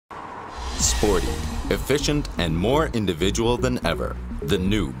sporty, efficient, and more individual than ever. The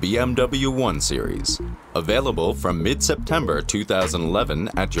new BMW 1 Series. Available from mid-September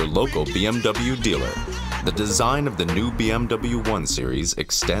 2011 at your local BMW dealer. The design of the new BMW 1 Series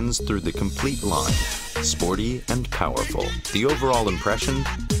extends through the complete line. Sporty and powerful. The overall impression?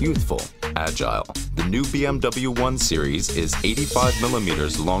 Youthful, agile. The new BMW 1 Series is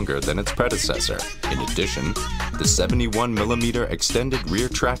 85mm longer than its predecessor. In addition, the 71mm extended rear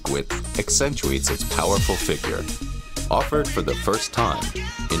track width accentuates its powerful figure. Offered for the first time,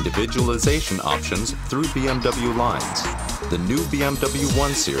 individualization options through BMW lines. The new BMW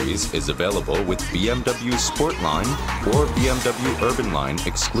 1 Series is available with BMW Sportline or BMW Urban Line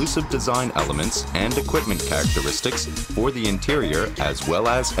exclusive design elements and equipment characteristics for the interior as well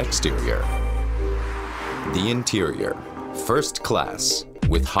as exterior. The interior, first class,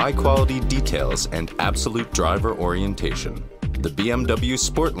 with high-quality details and absolute driver orientation. The BMW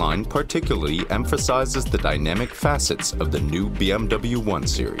Sportline particularly emphasizes the dynamic facets of the new BMW 1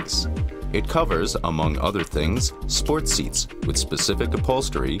 Series. It covers, among other things, sports seats with specific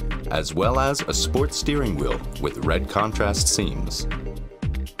upholstery, as well as a sports steering wheel with red contrast seams.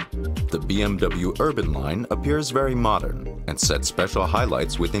 The BMW Urban Line appears very modern and sets special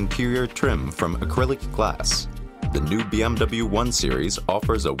highlights with interior trim from acrylic glass. The new BMW 1 Series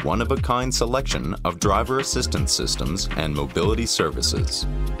offers a one-of-a-kind selection of driver assistance systems and mobility services.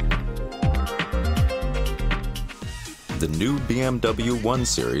 The new BMW 1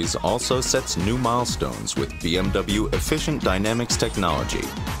 Series also sets new milestones with BMW Efficient Dynamics technology.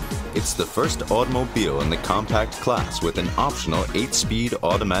 It's the first automobile in the compact class with an optional 8-speed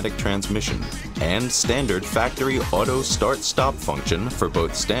automatic transmission and standard factory auto start-stop function for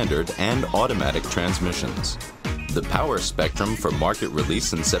both standard and automatic transmissions. The power spectrum for market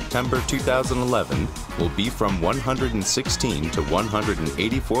release in September 2011 will be from 116 to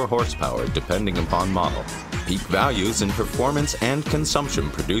 184 horsepower depending upon model. Peak values in performance and consumption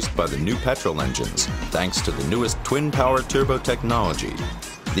produced by the new petrol engines, thanks to the newest twin-power turbo technology.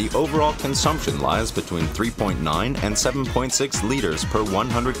 The overall consumption lies between 3.9 and 7.6 liters per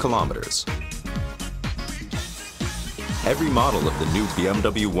 100 kilometers. Every model of the new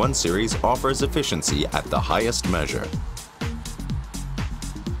BMW 1 Series offers efficiency at the highest measure.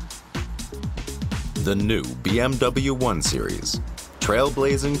 The new BMW 1 Series,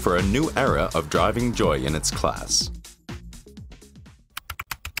 trailblazing for a new era of driving joy in its class.